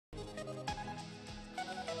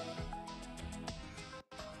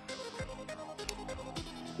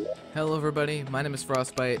Hello everybody, my name is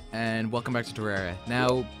Frostbite, and welcome back to Terraria.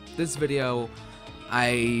 Now, this video,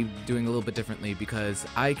 I'm doing a little bit differently because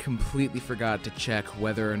I completely forgot to check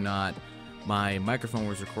whether or not my microphone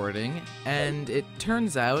was recording, and it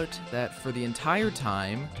turns out that for the entire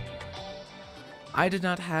time, I did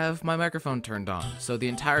not have my microphone turned on. So the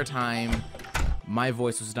entire time, my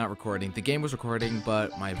voice was not recording. The game was recording,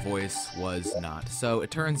 but my voice was not. So it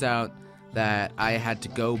turns out that I had to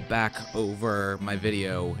go back over my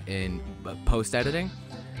video in post-editing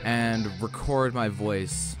and record my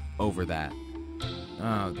voice over that.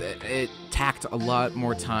 It tacked a lot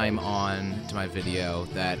more time on to my video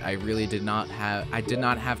that I really did not have. I did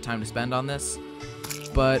not have time to spend on this,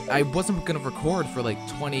 but I wasn't gonna record for like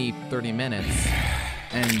 20-30 minutes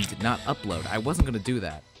and not upload. I wasn't gonna do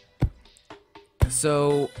that.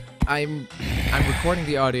 So I'm recording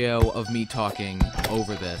the audio of me talking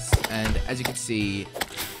over this, and as you can see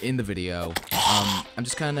in the video, I'm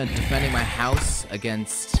just kind of defending my house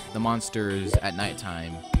against the monsters at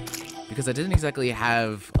nighttime, because I didn't exactly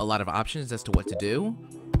have a lot of options as to what to do,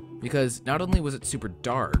 because not only was it super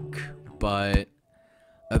dark, but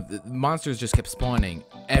the monsters just kept spawning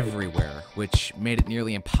everywhere, which made it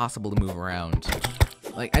nearly impossible to move around.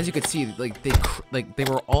 Like, as you could see, they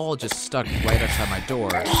were all just stuck right outside my door.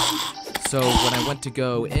 So when I went to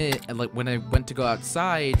go in, when I went to go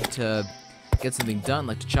outside to get something done,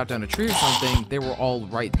 like to chop down a tree or something, they were all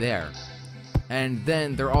right there. And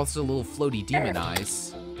then there are also little floaty demon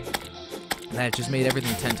eyes that just made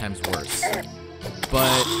everything 10 times worse.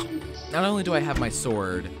 But not only do I have my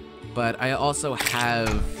sword, but I also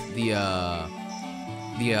have the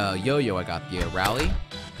yo-yo I got, the rally.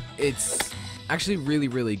 It's actually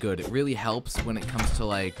really good. It really helps when it comes to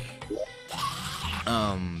like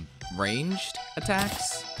ranged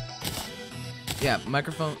attacks. Yeah,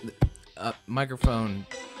 microphone.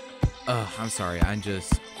 I'm sorry.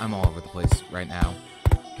 I'm all over the place right now.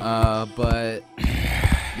 But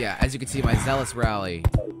yeah, as you can see, my zealous rally,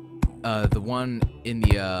 the one in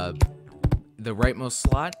the rightmost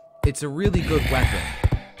slot, it's a really good weapon.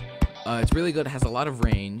 It's really good. It has a lot of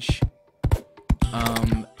range.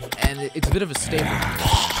 And it's a bit of a staple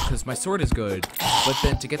because my sword is good, but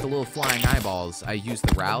then to get the little flying eyeballs, I use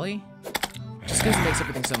the rally, just because it makes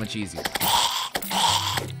everything so much easier.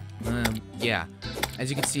 Yeah, as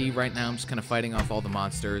you can see right now, I'm just kind of fighting off all the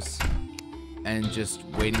monsters and just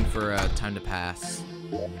waiting for time to pass.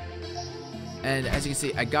 And as you can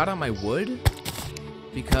see, I got on my wood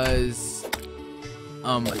because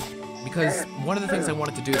one of the things I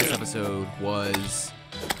wanted to do this episode was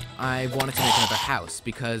I wanted to make another house,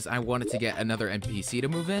 because I wanted to get another NPC to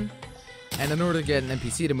move in. And in order to get an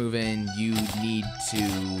NPC to move in, you need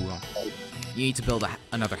to build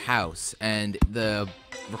another house. And the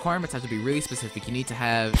requirements have to be really specific. It needs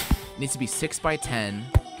to be 6 by 10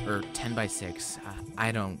 or 10 by 6.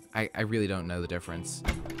 I really don't know the difference.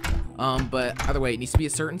 But either way, it needs to be a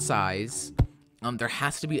certain size. There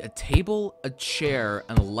has to be a table, a chair,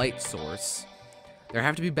 and a light source. There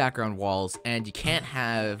have to be background walls, and you can't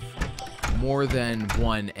have more than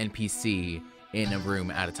one NPC in a room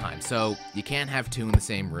at a time. So you can't have 2 in the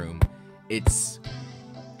same room. It's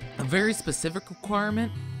a very specific requirement,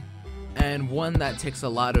 and one that takes a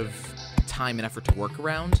lot of time and effort to work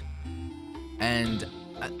around. And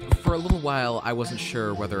for a little while, I wasn't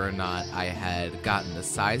sure whether or not I had gotten the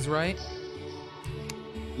size right.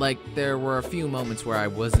 Like, there were a few moments where I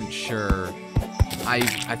wasn't sure.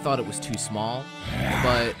 I thought it was too small,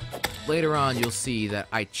 but later on you'll see that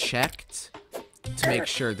I checked to make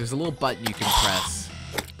sure. There's a little button you can press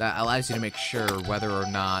that allows you to make sure whether or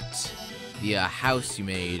not the house you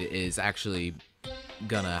made is actually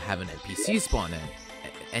gonna have an NPC spawn in.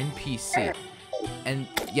 NPC. And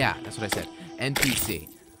yeah, that's what I said. NPC.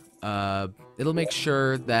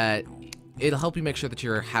 It'll help you make sure that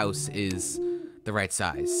your house is the right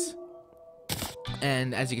size.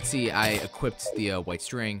 And as you can see, I equipped the white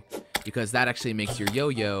string, because that actually makes your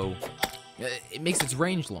yo-yo, it makes its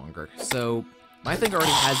range longer. So my thing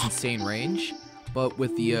already has insane range, but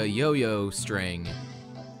with the yo-yo string,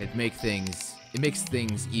 it makes it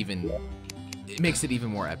even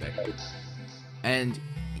more epic. And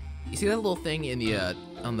you see that little thing in the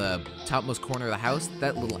on the topmost corner of the house,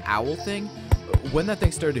 that little owl thing? When that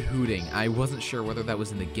thing started hooting, I wasn't sure whether that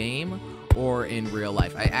was in the game or in real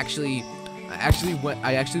life. I actually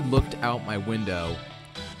looked out my window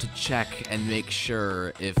to check and make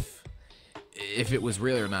sure if it was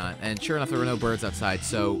real or not, and sure enough, there were no birds outside,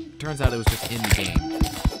 so turns out it was just in the game.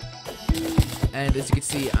 And as you can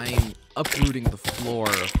see, I'm uprooting the floor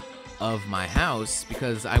of my house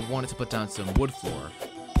because I wanted to put down some wood floor.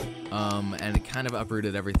 And it kind of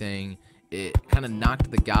uprooted everything. it kind of knocked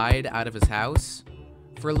the guide out of his house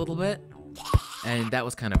for a little bit. And that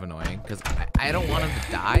was kind of annoying, because I don't want him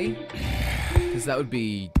to die, because that would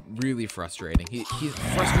be really frustrating. He's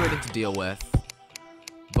frustrating to deal with,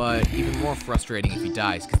 but even more frustrating if he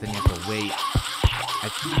dies, because then you have to wait.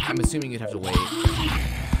 I'm assuming you'd have to wait.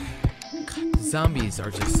 God, zombies are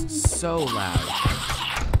just so loud.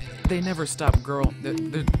 They never stop, girl. They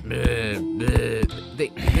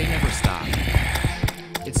never stop.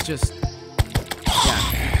 It's just, yeah,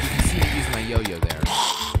 you can see me use my yo-yo there.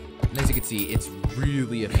 And as you can see, it's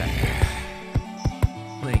really effective.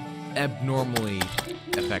 Like, abnormally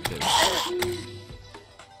effective.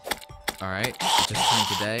 Alright, just turned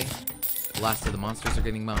today. The last of the monsters are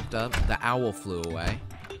getting mopped up. The owl flew away,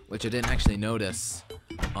 which I didn't actually notice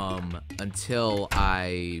until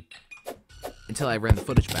I ran the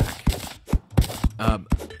footage back.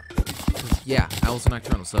 Yeah, owls are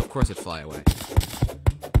nocturnal, so of course it'd fly away.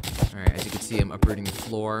 Alright, as you can see, I'm uprooting the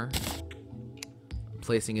floor.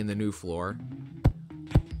 Placing in the new floor.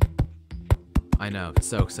 I know, it's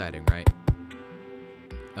so exciting, right?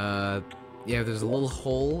 Yeah, there's a little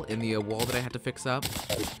hole in the wall that I had to fix up,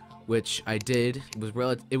 which I did.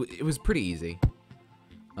 It was pretty easy.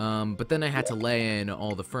 But then I had to lay in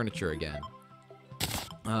all the furniture again.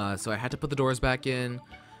 So I had to put the doors back in,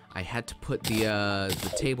 I had to put the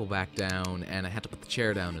table back down, and I had to put the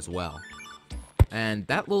chair down as well. And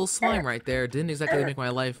that little slime right there didn't exactly make my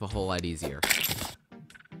life a whole lot easier.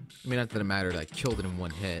 I mean, not that it mattered, I killed it in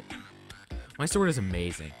one hit. My sword is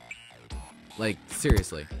amazing. Like,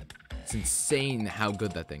 seriously. It's insane how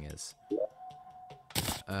good that thing is.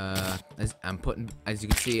 As you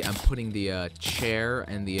can see, I'm putting the chair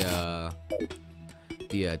and the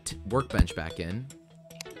workbench back in.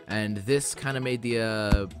 And this kind of made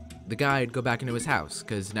the guide go back into his house,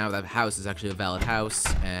 because now that house is actually a valid house,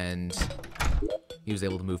 and he was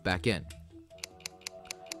able to move back in.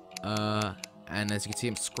 And as you can see,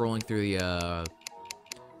 I'm scrolling through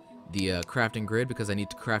the crafting grid, because I need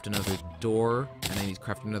to craft another door, and I need to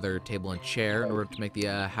craft another table and chair in order to make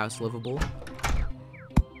the house livable.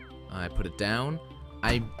 I put it down.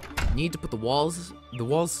 I need to put the walls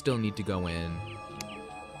still need to go in.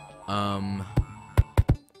 And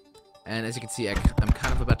as you can see, I'm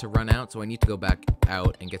kind of about to run out, so I need to go back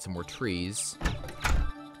out and get some more trees.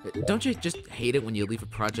 Don't you just hate it when you leave a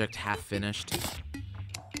project half finished?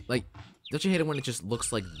 Like, don't you hate it when it just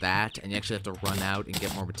looks like that, and you actually have to run out and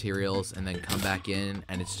get more materials, and then come back in,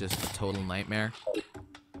 and it's just a total nightmare?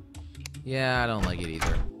 Yeah, I don't like it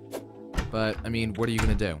either. But, I mean, what are you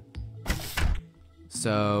gonna do?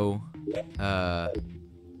 So, yeah,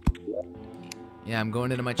 I'm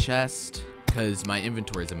going into my chest, because my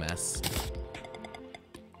inventory's a mess.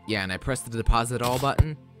 Yeah, and I pressed the deposit all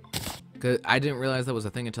button, because I didn't realize that was a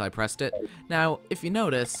thing until I pressed it. Now, if you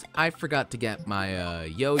notice, I forgot to get my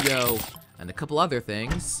yo-yo and a couple other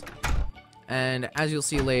things, and as you'll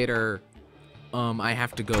see later, I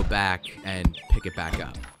have to go back and pick it back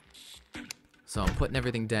up. So I'm putting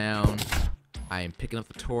everything down, I am picking up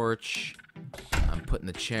the torch, I'm putting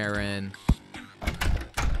the chair in,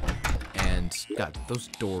 and God, those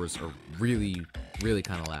doors are really, really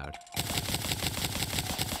kind of loud.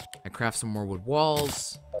 I craft some more wood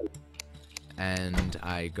walls, and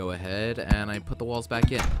I go ahead and I put the walls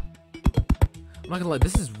back in. I'm not gonna lie,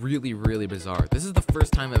 this is really, really bizarre. This is the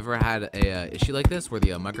first time I've ever had a issue like this, where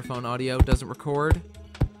the microphone audio doesn't record.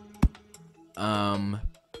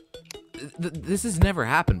 This has never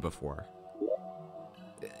happened before.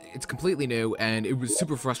 It's completely new, and it was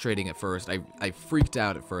super frustrating at first. I freaked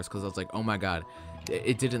out at first, because I was like, oh my god,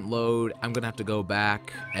 it didn't load. I'm gonna have to go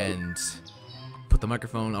back and put the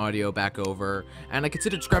microphone audio back over. And I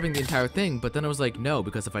considered scrubbing the entire thing, but then I was like, no,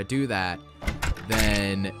 because if I do that,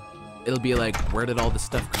 then it'll be like, where did all this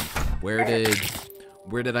stuff come from? Where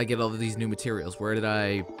did I get all of these new materials? Where did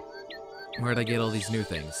I get all these new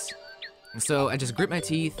things? So I just grit my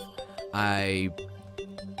teeth. I'm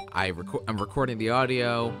recording the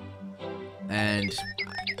audio, and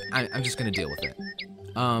I'm just gonna deal with it.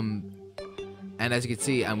 And as you can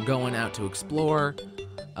see, I'm going out to explore.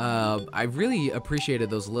 I really appreciated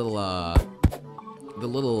those little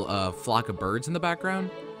flock of birds in the background.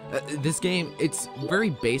 This game, it's very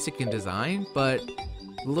basic in design, but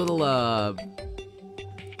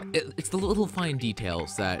it's the little fine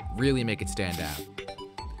details that really make it stand out.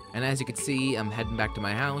 And as you can see, I'm heading back to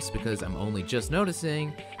my house because I'm only just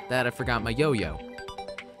noticing that I forgot my yo-yo.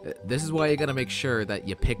 This is why you gotta make sure that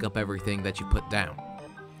you pick up everything that you put down.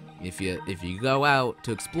 If you go out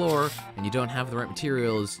to explore and you don't have the right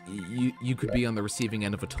materials, you could be on the receiving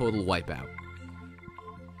end of a total wipeout.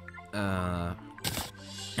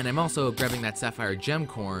 And I'm also grabbing that sapphire gem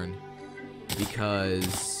corn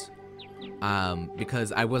because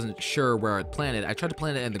I wasn't sure where I'd plant it. I tried to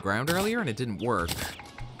plant it in the ground earlier and it didn't work.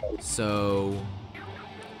 So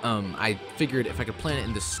I figured if I could plant it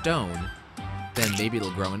in the stone, then maybe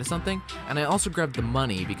it'll grow into something. And I also grabbed the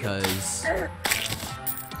money because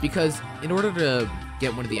in order to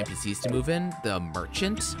get one of the NPCs to move in, the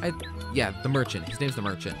merchant, the merchant, his name's the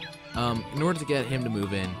merchant. In order to get him to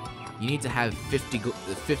move in, you need to have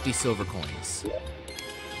 50 silver coins.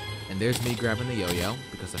 And there's me grabbing the yo-yo,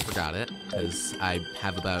 because I forgot it, because I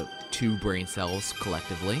have about 2 brain cells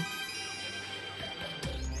collectively.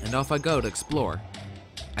 And off I go to explore,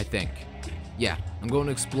 I think. Yeah, I'm going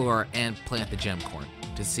to explore and plant the gem corn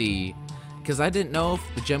to see, because I didn't know if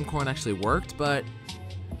the gem corn actually worked, but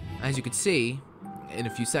as you can see, in a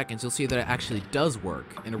few seconds, you'll see that it actually does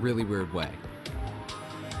work in a really weird way.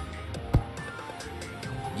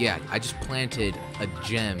 Yeah, I just planted a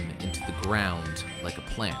gem into the ground like a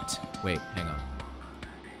plant. Wait, hang on.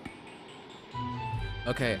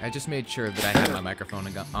 Okay, I just made sure that I had my microphone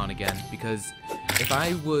on again, because if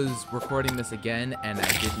I was recording this again and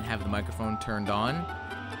I didn't have the microphone turned on,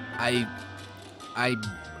 I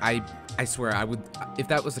swear I would, if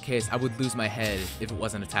that was the case, I would lose my head if it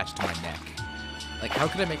wasn't attached to my neck. Like, how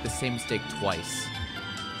could I make the same mistake twice?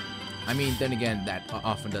 I mean, then again, that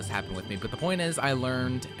often does happen with me, but the point is, I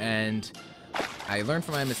learned, and I learned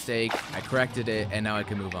from my mistake, I corrected it, and now I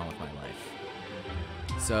can move on with my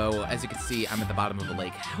life. So, as you can see, I'm at the bottom of a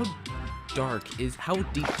lake. How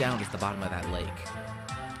deep down is the bottom of that lake?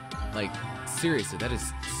 Like, seriously, that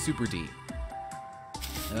is super deep.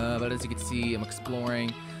 But as you can see, I'm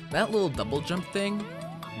exploring. That little double jump thing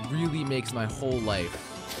really makes my whole life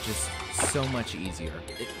just so much easier.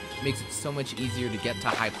 It makes it so much easier to get to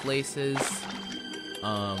high places.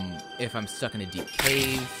 If I'm stuck in a deep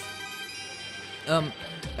cave.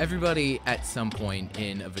 Everybody at some point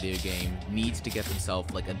in a video game needs to get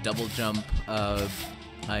themselves like a double jump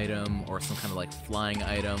item or some kind of like flying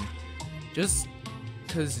item. Just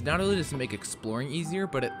because not only does it make exploring easier,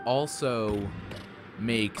 but it also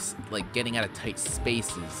makes like getting out of tight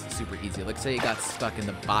spaces super easy. Like say you got stuck in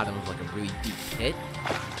the bottom of like a really deep pit,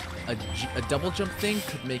 a double jump thing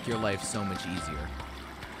could make your life so much easier.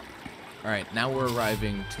 Alright, now we're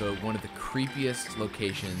arriving to one of the creepiest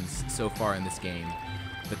locations so far in this game,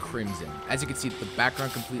 the Crimson. As you can see, the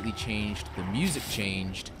background completely changed, the music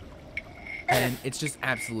changed, and it's just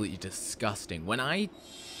absolutely disgusting. When I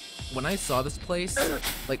saw this place,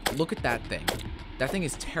 like, look at that thing. That thing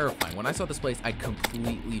is terrifying. When I saw this place, I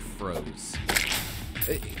completely froze.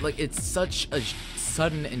 It's such a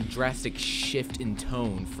sudden and drastic shift in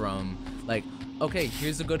tone from, like, okay,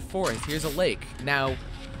 here's a good forest, here's a lake. Now,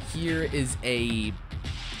 here is a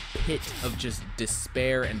pit of just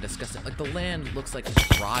despair and disgusting. Like, the land looks like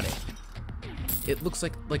it's rotting. It looks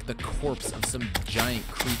like the corpse of some giant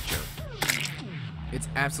creature. It's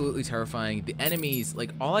absolutely terrifying. The enemies,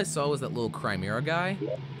 like, all I saw was that little Chimera guy,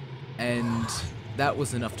 and that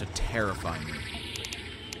was enough to terrify me.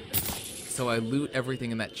 So I loot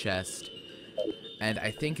everything in that chest, and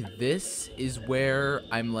I think this is where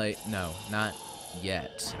I'm like, no, not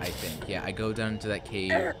yet, I think. Yeah, I go down into that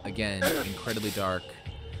cave, again, incredibly dark.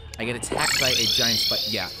 I get attacked by a giant spider.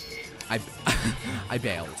 Yeah, I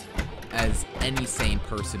bailed, as any sane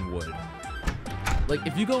person would. Like,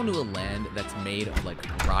 if you go into a land that's made of, like,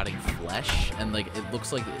 rotting flesh, and, like, it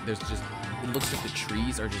looks like there's just, it looks like the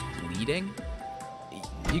trees are just bleeding,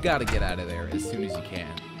 you gotta get out of there as soon as you can.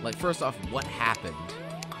 Like, first off, what happened?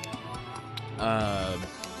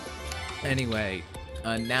 Anyway,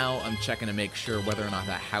 now I'm checking to make sure whether or not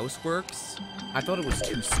that house works. I thought it was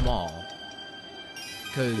too small,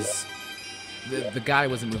 because the guy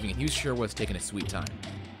wasn't moving, and he sure was taking a sweet time.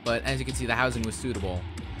 But as you can see, the housing was suitable.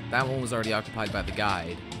 That one was already occupied by the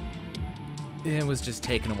guide. It was just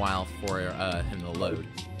taking a while for him to load.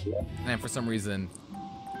 And for some reason,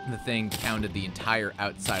 the thing counted the entire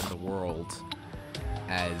outside of the world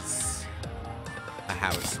as a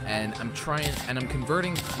house. And I'm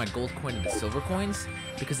converting my gold coin into silver coins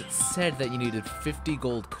because it said that you needed 50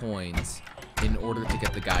 gold coins in order to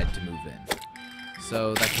get the guide to move in.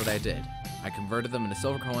 So that's what I did. I converted them into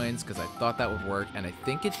silver coins because I thought that would work, and I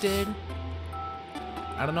think it did.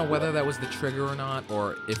 I don't know whether that was the trigger or not,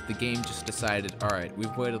 or if the game just decided, alright,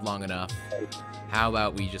 we've waited long enough, how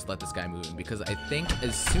about we just let this guy move in? Because I think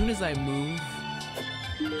as soon as I move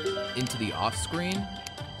into the off-screen,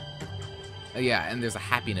 yeah, and there's a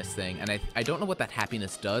happiness thing, and I don't know what that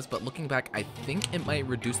happiness does, but looking back, I think it might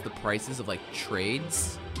reduce the prices of, like,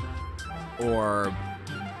 trades, or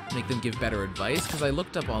make them give better advice, because I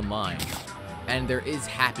looked up online, and there is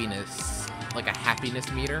happiness, like a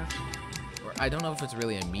happiness meter. I don't know if it's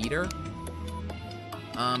really a meter,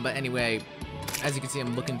 But anyway, as you can see,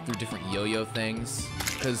 I'm looking through different yo-yo things.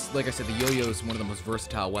 Because, like I said, the yo-yo is one of the most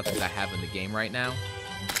versatile weapons I have in the game right now.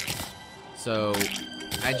 So,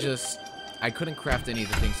 I couldn't craft any of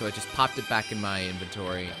the things, so I just popped it back in my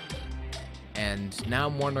inventory. And now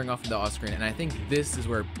I'm wandering off into the off-screen, and I think this is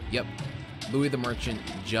where, yep, Louis the Merchant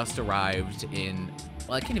just arrived in,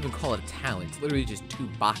 well, I can't even call it a town. It's literally just 2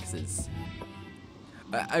 boxes.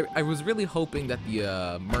 I was really hoping that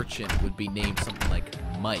the merchant would be named something like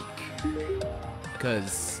Mike.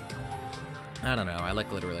 Because, I don't know, I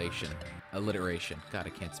like alliteration. God, I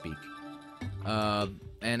can't speak.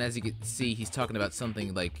 And as you can see, he's talking about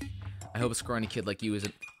something like, I hope a scrawny kid like you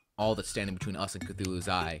isn't all that's standing between us and Cthulhu's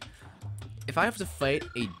eye. If I have to fight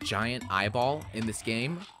a giant eyeball in this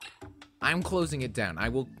game, I'm closing it down. I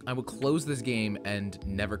will close this game and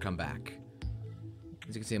never come back.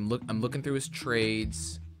 As you can see, I'm looking through his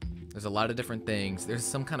trades. There's a lot of different things. There's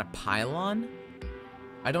some kind of pylon.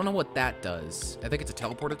 I don't know what that does. I think it's a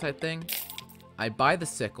teleporter type thing. I buy the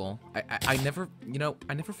sickle. I never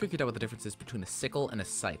figured out what the difference is between a sickle and a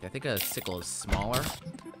scythe. I think a sickle is smaller.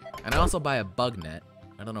 And I also buy a bug net.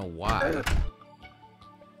 I don't know why.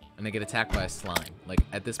 And I get attacked by a slime. Like,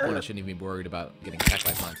 at this point, I shouldn't even be worried about getting attacked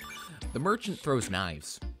by slimes. The merchant throws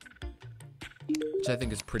knives, which I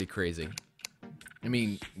think is pretty crazy. I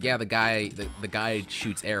mean, yeah, the guy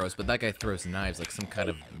shoots arrows, but that guy throws knives like some kind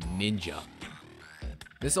of ninja.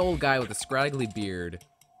 This old guy with a scraggly beard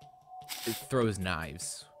throws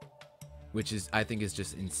knives, which I think is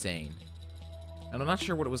just insane. And I'm not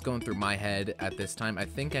sure what was going through my head at this time. I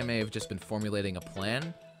think I may have just been formulating a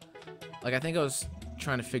plan. Like, I think I was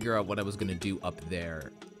trying to figure out what I was going to do up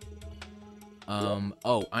there.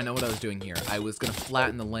 Oh, I know what I was doing here. I was going to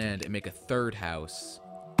flatten the land and make a 3rd house.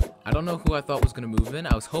 I don't know who I thought was going to move in.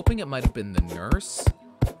 I was hoping it might have been the nurse.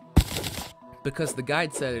 Because the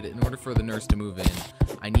guide said in order for the nurse to move in,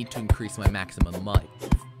 I need to increase my maximum life.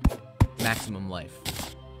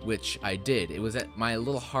 Which I did. It was at, my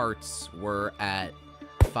little hearts were at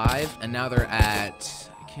 5, and now they're at,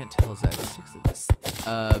 I can't tell, is that 6 of this?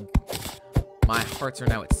 My hearts are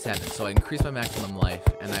now at 7, so I increased my maximum life,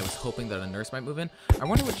 and I was hoping that a nurse might move in. I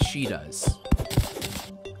wonder what she does.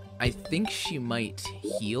 I think she might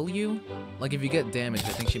heal you. Like, if you get damaged, I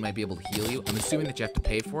think she might be able to heal you. I'm assuming that you have to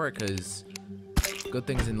pay for it, because good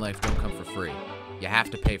things in life don't come for free. You have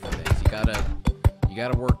to pay for things. You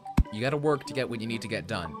gotta work to get what you need to get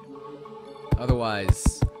done.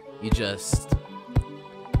 Otherwise, you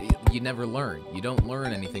never learn. You don't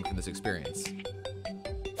learn anything from this experience.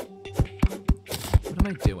 What am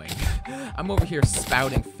I doing? I'm over here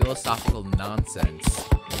spouting philosophical nonsense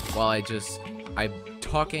while I'm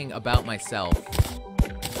talking about myself,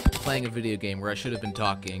 playing a video game where I should have been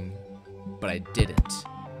talking, but I didn't.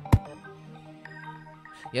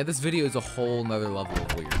 Yeah, this video is a whole nother level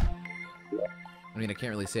of weird. I mean, I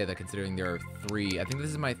can't really say that considering there are 3. I think this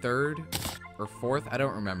is my 3rd or 4th. I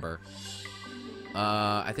don't remember.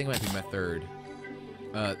 I think it might be my 3rd.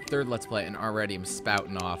 3rd Let's Play, and already I'm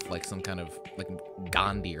spouting off like some kind of, like,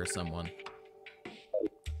 Gandhi or someone.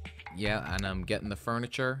 Yeah, and I'm getting the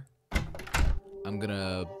furniture. I'm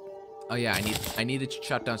gonna... Oh yeah, I needed to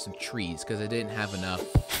chop down some trees, because I didn't have enough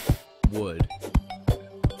wood.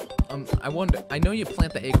 I know you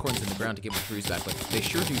plant the acorns in the ground to get more trees back, but they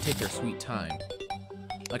sure do take their sweet time.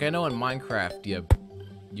 Like, I know in Minecraft, you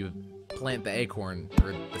plant the acorn,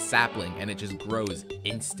 or the sapling, and it just grows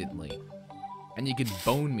instantly. And you can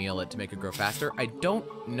bone meal it to make it grow faster. I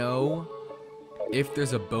don't know if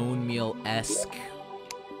there's a bone meal-esque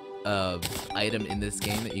item in this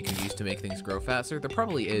game that you can use to make things grow faster. There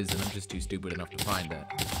probably is, and I'm just too stupid enough to find it.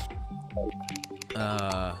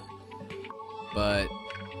 But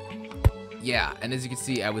yeah, and as you can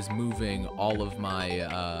see, I was moving all of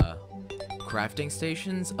my crafting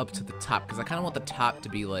stations up to the top, because I kind of want the top to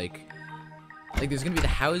be like there's gonna be the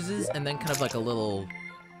houses, and then kind of like a little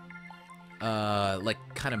like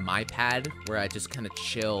kind of my pad where I just kind of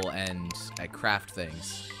chill and I craft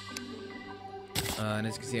things. And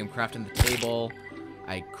as you can see, I'm crafting the table,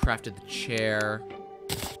 I crafted the chair,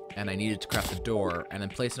 and I needed to craft the door, and I'm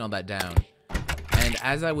placing all that down. And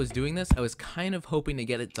as I was doing this, I was kind of hoping to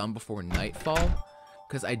get it done before nightfall,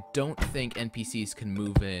 because I don't think NPCs can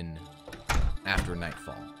move in after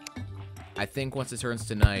nightfall. I think once it turns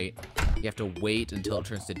to night, you have to wait until it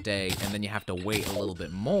turns to day, and then you have to wait a little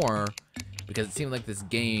bit more, because it seemed like this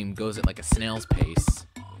game goes at like a snail's pace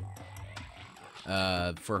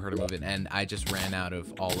for her to move in, and I just ran out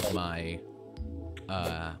of all of my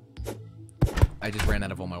walls.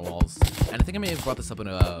 And I think I may have brought this up in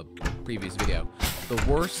a previous video. The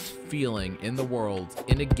worst feeling in the world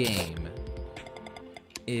in a game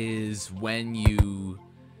is when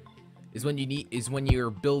you're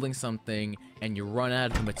building something and you run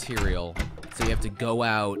out of the material, so you have to go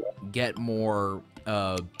out, get more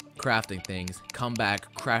crafting things, come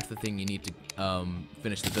back, craft the thing you need to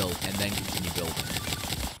finish the build, and then continue building.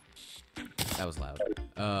 That was loud.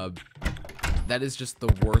 That is just the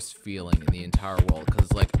worst feeling in the entire world,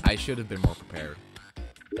 because, like, I should have been more prepared.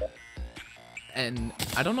 And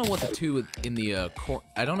I don't know what the two in the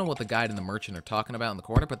I don't know what the guide and the merchant are talking about in the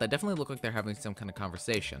corner, but they definitely look like they're having some kind of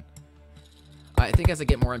conversation. I think as I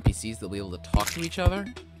get more NPCs, they'll be able to talk to each other.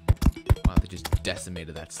 Wow, they just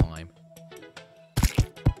decimated that slime.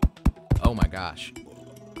 Oh my gosh.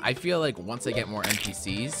 I feel like once I get more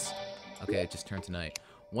NPCs... Okay, it just turned to night.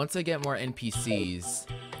 Once I get more NPCs,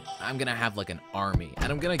 I'm gonna have like an army.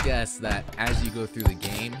 And I'm gonna guess that as you go through the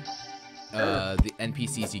game, the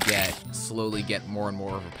NPCs you get slowly get more and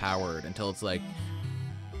more overpowered until it's like...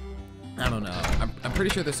 I don't know. I'm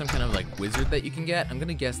pretty sure there's some kind of like wizard that you can get. I'm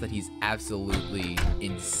gonna guess that he's absolutely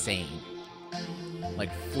insane.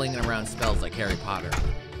 Like flinging around spells like Harry Potter.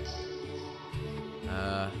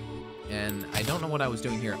 And I don't know what I was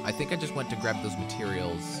doing here. I think I just went to grab those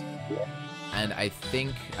materials. And I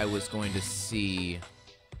think I was going to see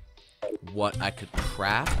what I could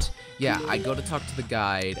craft. Yeah, I go to talk to the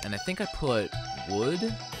guide, and I think I put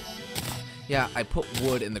wood? Yeah, I put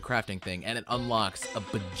wood in the crafting thing, and it unlocks a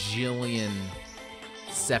bajillion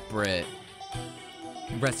separate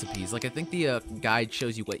recipes. Like, I think the guide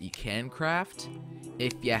shows you what you can craft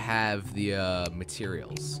if you have the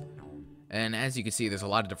materials. And as you can see, there's a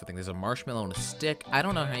lot of different things. There's a marshmallow and a stick. I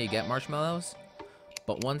don't know how you get marshmallows,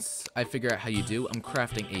 but once I figure out how you do, I'm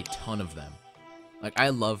crafting a ton of them. Like, I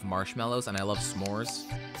love marshmallows, and I love s'mores.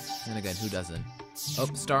 And again, who doesn't? Oh,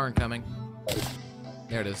 star incoming.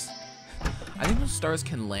 There it is. I think those stars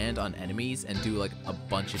can land on enemies and do, like, a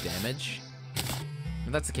bunch of damage.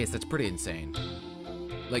 If that's the case, that's pretty insane.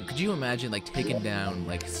 Like, could you imagine, like, taking down,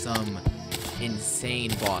 like, some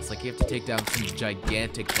insane boss? Like, you have to take down some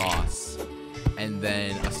gigantic boss, and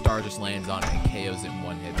then a star just lands on it and KOs it in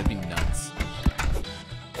one hit. That'd be nuts.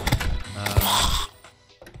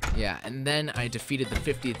 Yeah, and then I defeated the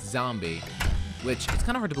 50th zombie, which it's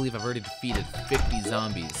kind of hard to believe I've already defeated 50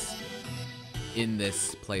 zombies in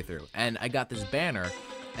this playthrough. And I got this banner,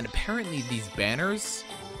 and apparently these banners,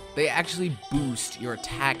 they actually boost your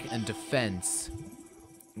attack and defense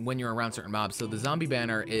when you're around certain mobs. So the zombie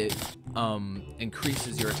banner, it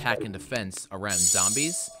increases your attack and defense around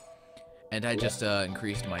zombies, and I just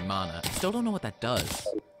increased my mana. I still don't know what that does.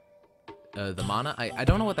 The mana? I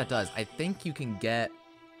don't know what that does. I think you can get,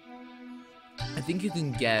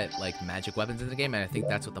 like, magic weapons in the game, and I think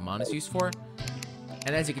that's what the mana is used for.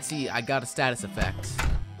 And as you can see, I got a status effect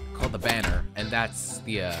called the banner, and that's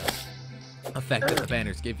the effect that the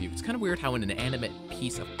banners give you. It's kind of weird how an inanimate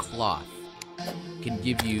piece of cloth can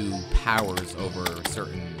give you powers over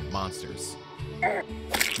certain monsters.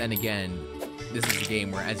 Then again, this is a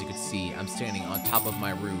game where, as you can see, I'm standing on top of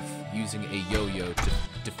my roof using a yo-yo to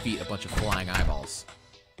defeat a bunch of flying eyeballs.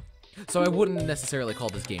 So I wouldn't necessarily call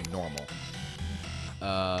this game normal.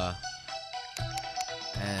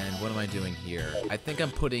 And what am I doing here? I think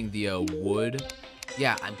I'm putting the wood.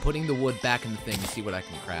 Yeah, I'm putting the wood back in the thing to see what I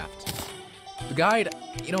can craft. The guide,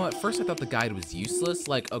 you know, at first I thought the guide was useless.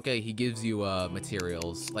 Like, okay, he gives you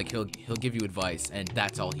materials. Like, he'll give you advice, and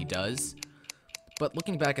that's all he does. But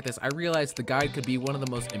looking back at this, I realized the guide could be one of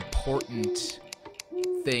the most important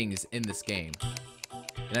things in this game.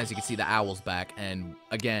 And as you can see, the owl's back, and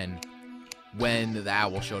again, when the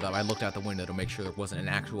owl showed up, I looked out the window to make sure there wasn't an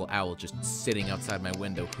actual owl just sitting outside my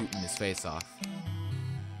window hooting his face off.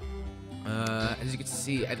 As you can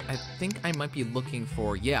see, I think I might be looking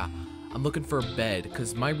for, yeah, I'm looking for a bed,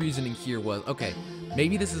 because my reasoning here was, okay,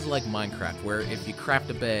 maybe this is like Minecraft, where if you craft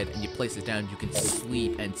a bed and you place it down, you can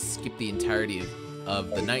sleep and skip the entirety of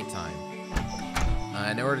the nighttime.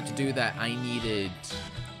 And in order to do that, I needed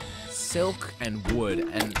silk and wood,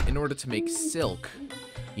 and in order to make silk,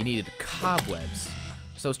 you needed cobwebs.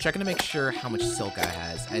 So I was checking to make sure how much silk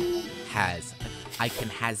I I can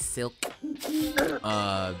has silk.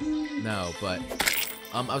 No, but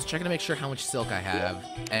I was checking to make sure how much silk I have,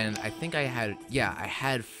 and I think I had, yeah, I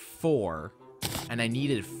had 4, and I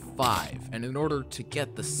needed 5. And in order to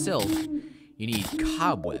get the silk, you need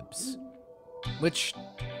cobwebs, which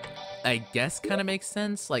I guess kind of makes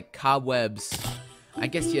sense. Like, cobwebs, I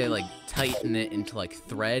guess you like tighten it into like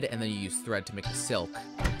thread, and then you use thread to make the silk.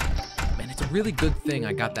 Man, it's a really good thing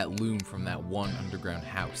I got that loom from that one underground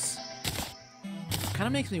house. Kind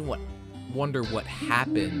of makes me wonder what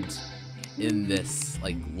happened in this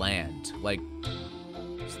like land. Like,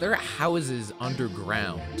 is there houses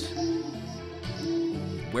underground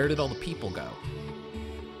where did all the people go?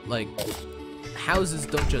 Like, houses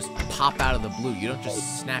don't just pop out of the blue. You don't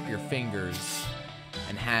just snap your fingers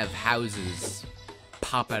and have houses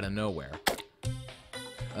pop out of nowhere.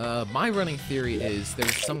 My running theory is there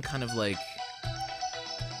was some kind of, like...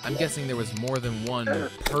 I'm guessing there was more than one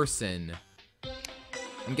person.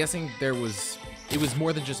 I'm guessing it was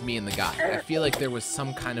more than just me and the guy. I feel like there was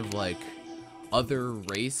some kind of, like, other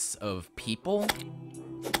race of people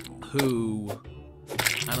who,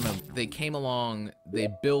 I don't know, they came along, they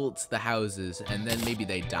built the houses, and then maybe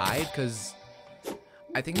they died, because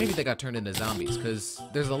I think maybe they got turned into zombies, because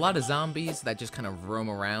there's a lot of zombies that just kind of roam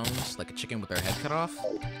around like a chicken with their head cut off.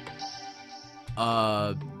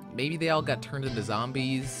 Maybe they all got turned into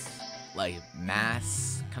zombies, like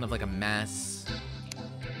kind of like a mass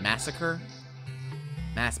massacre?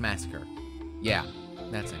 Mass massacre. Yeah,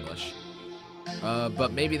 that's English.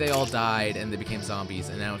 But maybe they all died and they became zombies,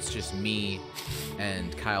 and now it's just me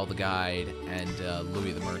and Kyle the guide and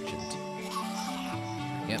Louis the merchant.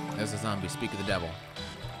 Yep, there's a zombie. Speak of the devil.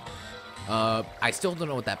 I still don't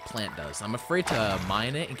know what that plant does. I'm afraid to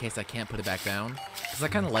mine it in case I can't put it back down, because I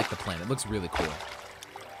kind of like the plant. It looks really cool.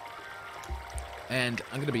 And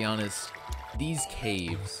I'm gonna be honest, these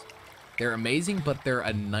caves, they're amazing, but they're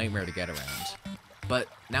a nightmare to get around. But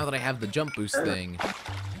now that I have the jump boost thing,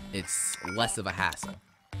 it's less of a hassle.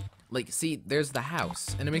 Like, see, there's the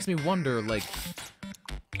house, and it makes me wonder, like,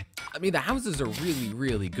 I mean, the houses are really,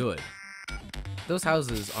 really good. Those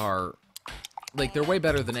houses are, like, they're way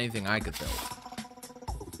better than anything I could build.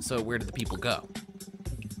 So where did the people go?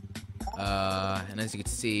 And as you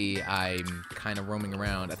can see, I'm kind of roaming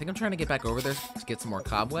around. I think I'm trying to get back over there to get some more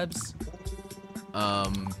cobwebs.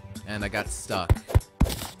 And I got stuck.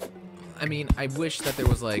 I mean, I wish that there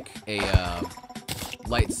was, like, a,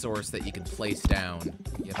 light source that you could place down.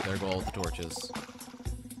 Yep, there go all the torches.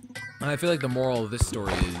 And I feel like the moral of this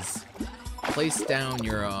story is place down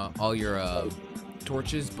your, all your,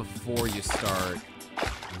 torches before you start,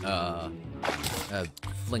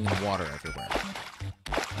 flinging water everywhere.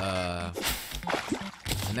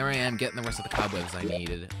 And there I am getting the rest of the cobwebs I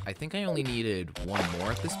needed. I think I only needed one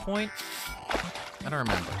more at this point. I don't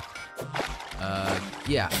remember.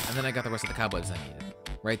 Yeah, and then I got the rest of the cobwebs I needed.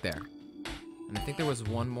 Right there. And I think there was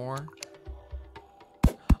one more.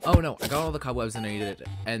 Oh no, I got all the cobwebs I needed,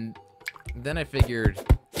 and then I figured,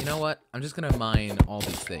 you know what? I'm just gonna mine all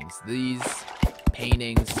these things. These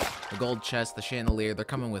paintings, the gold chest, the chandelier, they're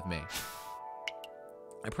coming with me.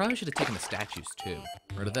 I probably should have taken the statues too.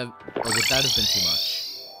 Or would that have been too much?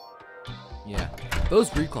 Yeah.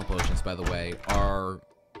 Those recall potions, by the way,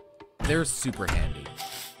 they're super handy.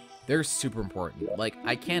 They're super important. Like,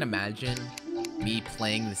 I can't imagine me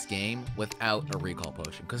playing this game without a recall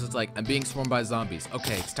potion. Because it's like, I'm being swarmed by zombies.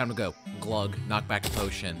 Okay, it's time to go. Glug, knock back a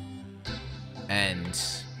potion. And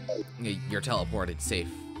you're teleported safe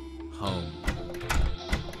home.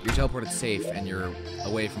 You're teleported safe and you're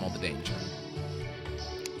away from all the danger.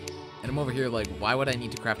 And I'm over here like, why would I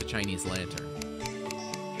need to craft a Chinese lantern?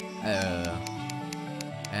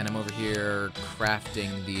 And I'm over here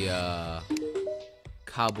crafting the,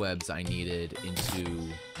 cobwebs I needed into...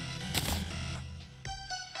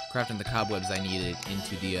 Crafting the cobwebs I needed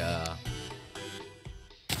into the,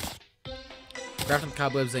 Crafting the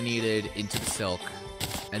cobwebs I needed into the silk.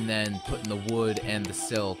 And then putting the wood and the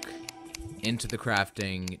silk into the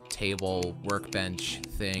crafting table, workbench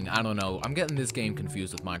thing. I don't know. I'm getting this game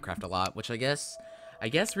confused with Minecraft a lot, which I guess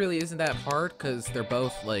really isn't that hard, because they're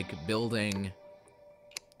both, like, building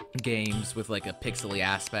games with, like, a pixely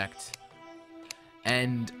aspect.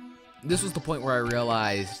 And this was the point where I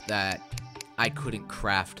realized that I couldn't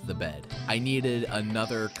craft the bed. I needed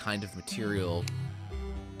another kind of material.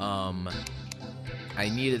 I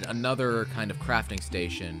needed another kind of crafting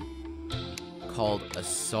station called a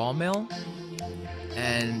sawmill.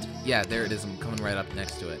 And yeah, there it is. I'm coming right up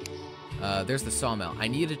next to it. There's the sawmill. I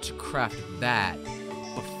needed to craft that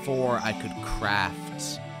before I could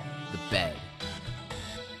craft the bed.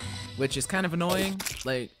 Which is kind of annoying.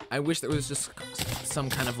 Like, I wish there was just some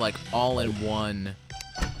kind of, like, all-in-one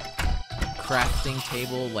crafting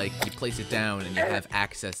table. Like, you place it down and you have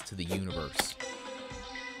access to the universe.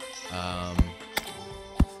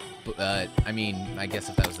 But, I mean, I guess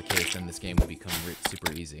if that was the case, then this game would become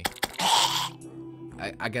super easy.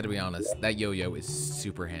 I gotta be honest, that yo-yo is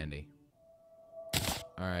super handy.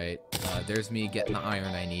 Alright, there's me getting the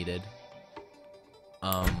iron I needed.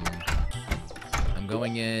 I'm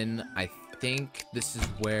going in. I think this is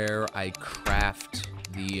where I craft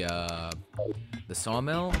the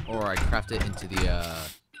sawmill, or I craft it into the,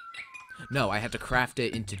 No, I have to craft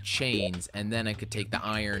it into chains, and then I could take the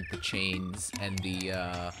iron, the chains, and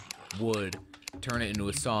the, wood, turn it into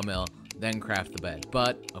a sawmill, then craft the bed.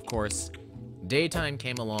 But, of course, daytime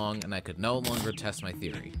came along and I could no longer test my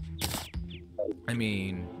theory. I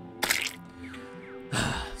mean,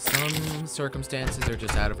 some circumstances are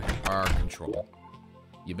just out of our control.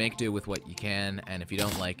 You make do with what you can, and if you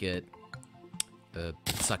don't like it,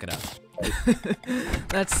 suck it up.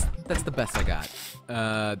 That's the best I got.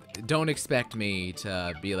 Don't expect me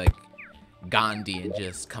to be like Gandhi and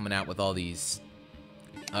just coming out with all these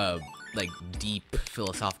like deep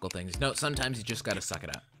philosophical things. No, sometimes you just gotta suck it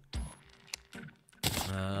up.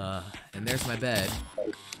 And there's my bed.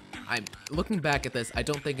 I'm looking back at this, I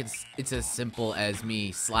don't think it's as simple as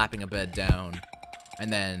me slapping a bed down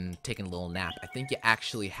and then taking a little nap. I think you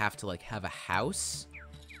actually have to like have a house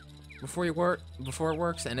before it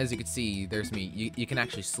works, and as you can see, there's me. You can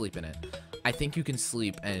actually sleep in it. I think you can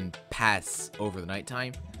sleep and pass over the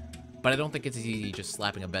nighttime, but I don't think it's as easy just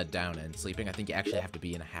slapping a bed down and sleeping. I think you actually have to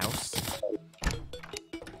be in a house.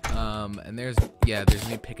 And there's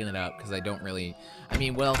me picking it up, because I don't really, I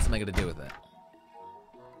mean, what else am I gonna do with it?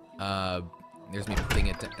 There's me putting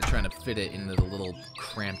it, trying to fit it into the little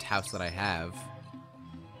cramped house that I have.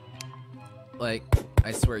 Like,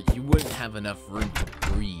 I swear, you wouldn't have enough room to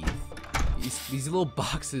breathe. These little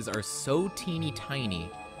boxes are so teeny tiny.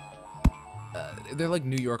 They're like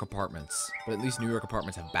New York apartments, but at least New York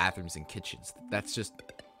apartments have bathrooms and kitchens. That's just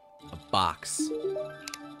a box.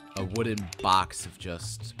 A wooden box of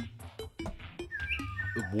just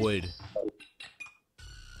wood.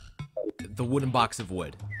 The wooden box of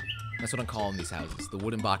wood. That's what I'm calling these houses. The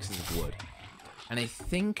wooden boxes of wood. And I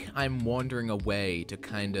think I'm wandering away to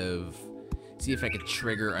kind of see if I could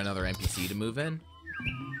trigger another NPC to move in.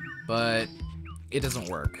 But it doesn't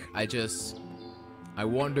work. I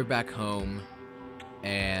wander back home,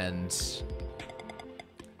 and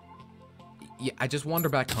yeah, I just wander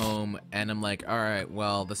back home, and I'm like, all right,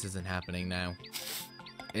 well, this isn't happening now.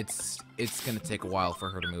 It's gonna take a while for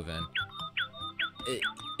her to move in.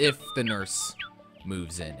 If the nurse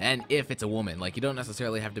moves in, and if it's a woman. Like, you don't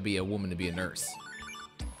necessarily have to be a woman to be a nurse.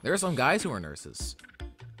 There are some guys who are nurses.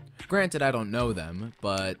 Granted, I don't know them,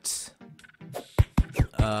 but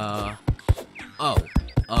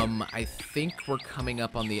I think we're coming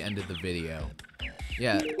up on the end of the video.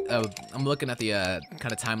 Yeah, I'm looking at the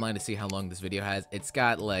kind of timeline to see how long this video has. It's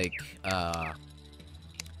got like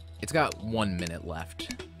it's got 1 minute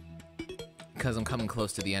left, because I'm coming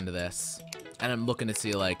close to the end of this, and I'm looking to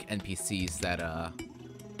see like NPCs that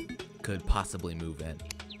could possibly move in.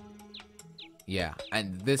 Yeah,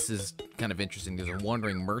 and this is kind of interesting. There's a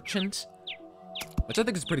wandering merchant, which I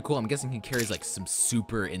think is pretty cool. I'm guessing he carries like some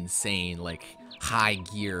super insane, like high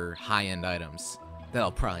gear, high-end items that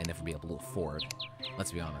I'll probably never be able to afford.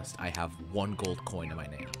 Let's be honest, I have 1 gold coin to my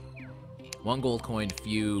name. 1 gold coin,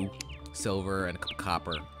 few silver, and a couple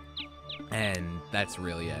copper. And that's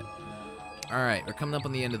really it. Alright, we're coming up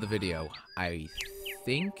on the end of the video. I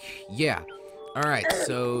think, yeah. Alright,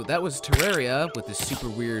 so that was Terraria with this super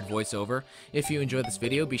weird voiceover. If you enjoyed this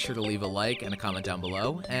video, be sure to leave a like and a comment down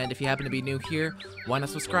below. And if you happen to be new here, why not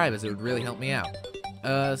subscribe, as it would really help me out.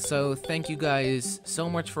 So thank you guys so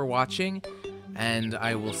much for watching, and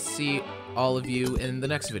I will see all of you in the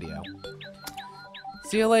next video.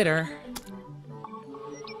 See you later!